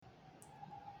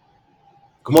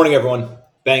Good morning, everyone.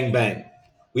 Bang, bang.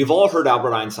 We've all heard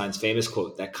Albert Einstein's famous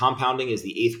quote that compounding is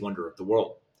the eighth wonder of the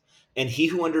world. And he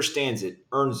who understands it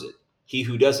earns it. He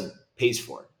who doesn't pays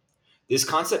for it. This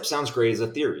concept sounds great as a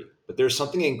theory, but there's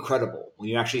something incredible when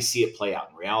you actually see it play out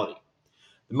in reality.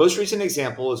 The most recent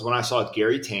example is when I saw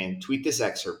Gary Tan tweet this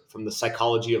excerpt from The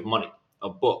Psychology of Money, a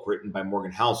book written by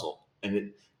Morgan Housel, and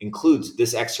it includes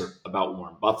this excerpt about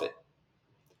Warren Buffett.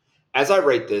 As I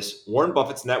write this, Warren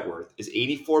Buffett's net worth is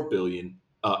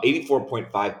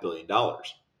 $84.5 billion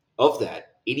dollars. Of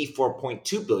that,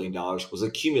 $84.2 billion dollars was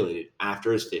accumulated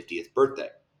after his 50th birthday.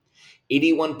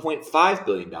 $81.5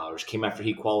 billion dollars came after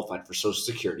he qualified for Social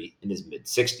Security in his mid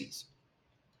 60s.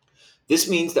 This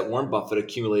means that Warren Buffett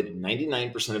accumulated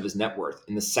 99% of his net worth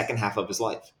in the second half of his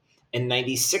life and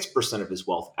 96% of his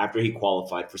wealth after he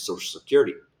qualified for Social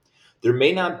Security. There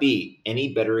may not be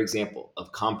any better example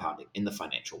of compounding in the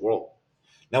financial world.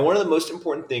 Now, one of the most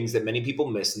important things that many people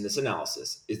miss in this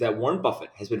analysis is that Warren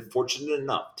Buffett has been fortunate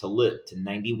enough to live to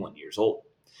 91 years old.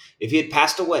 If he had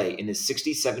passed away in his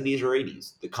 60s, 70s, or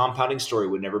 80s, the compounding story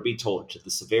would never be told to the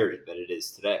severity that it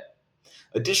is today.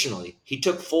 Additionally, he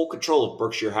took full control of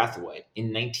Berkshire Hathaway in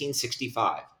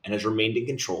 1965 and has remained in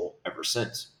control ever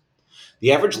since.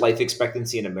 The average life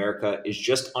expectancy in America is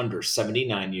just under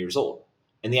 79 years old,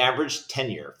 and the average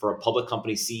tenure for a public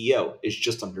company CEO is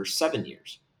just under 7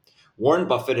 years. Warren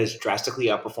Buffett has drastically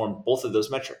outperformed both of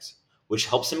those metrics, which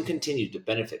helps him continue to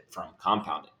benefit from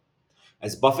compounding.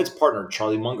 As Buffett's partner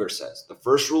Charlie Munger says, the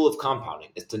first rule of compounding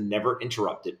is to never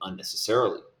interrupt it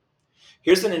unnecessarily.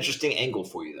 Here's an interesting angle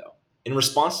for you, though. In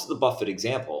response to the Buffett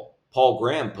example, Paul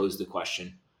Graham posed the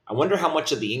question, I wonder how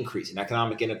much of the increase in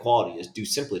economic inequality is due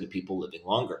simply to people living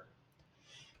longer.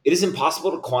 It is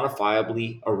impossible to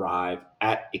quantifiably arrive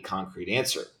at a concrete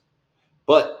answer,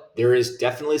 but there is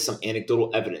definitely some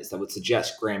anecdotal evidence that would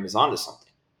suggest Graham is onto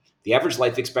something. The average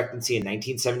life expectancy in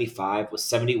 1975 was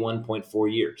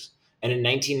 71.4 years, and in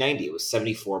 1990 it was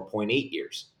 74.8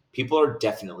 years. People are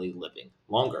definitely living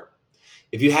longer.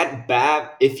 If you have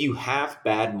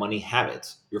bad money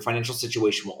habits, your financial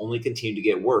situation will only continue to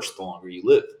get worse the longer you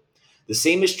live. The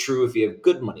same is true if you have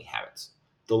good money habits.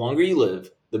 The longer you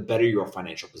live, the better your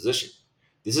financial position.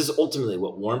 This is ultimately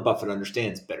what Warren Buffett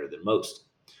understands better than most.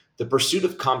 The pursuit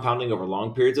of compounding over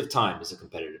long periods of time is a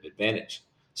competitive advantage.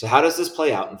 So how does this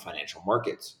play out in financial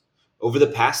markets? Over the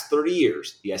past 30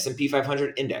 years, the S&P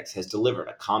 500 index has delivered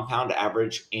a compound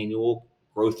average annual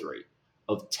growth rate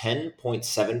of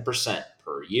 10.7%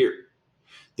 per year.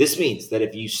 This means that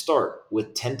if you start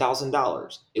with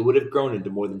 $10,000, it would have grown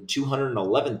into more than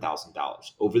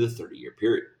 $211,000 over the 30-year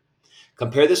period.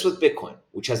 Compare this with Bitcoin,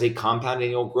 which has a compound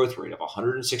annual growth rate of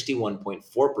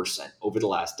 161.4% over the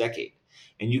last decade.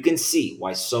 And you can see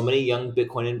why so many young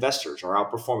Bitcoin investors are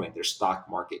outperforming their stock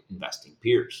market investing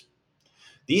peers.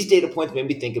 These data points made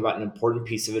me think about an important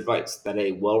piece of advice that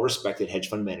a well respected hedge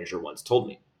fund manager once told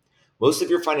me. Most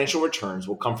of your financial returns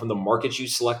will come from the markets you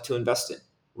select to invest in,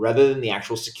 rather than the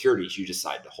actual securities you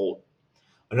decide to hold.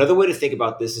 Another way to think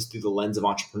about this is through the lens of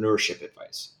entrepreneurship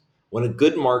advice. When a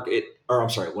good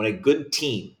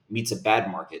team meets a bad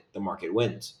market, the market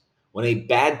wins. When a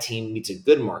bad team meets a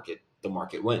good market, the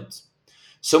market wins.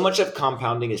 So much of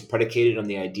compounding is predicated on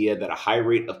the idea that a high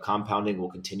rate of compounding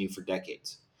will continue for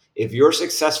decades. If you're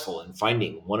successful in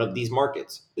finding one of these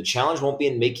markets, the challenge won't be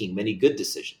in making many good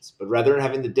decisions, but rather in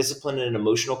having the discipline and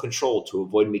emotional control to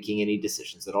avoid making any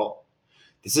decisions at all.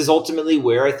 This is ultimately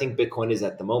where I think Bitcoin is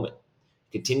at the moment.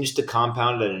 It continues to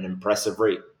compound at an impressive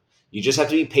rate. You just have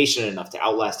to be patient enough to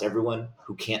outlast everyone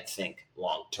who can't think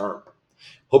long term.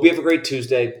 Hope you have a great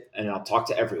Tuesday, and I'll talk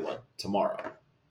to everyone tomorrow.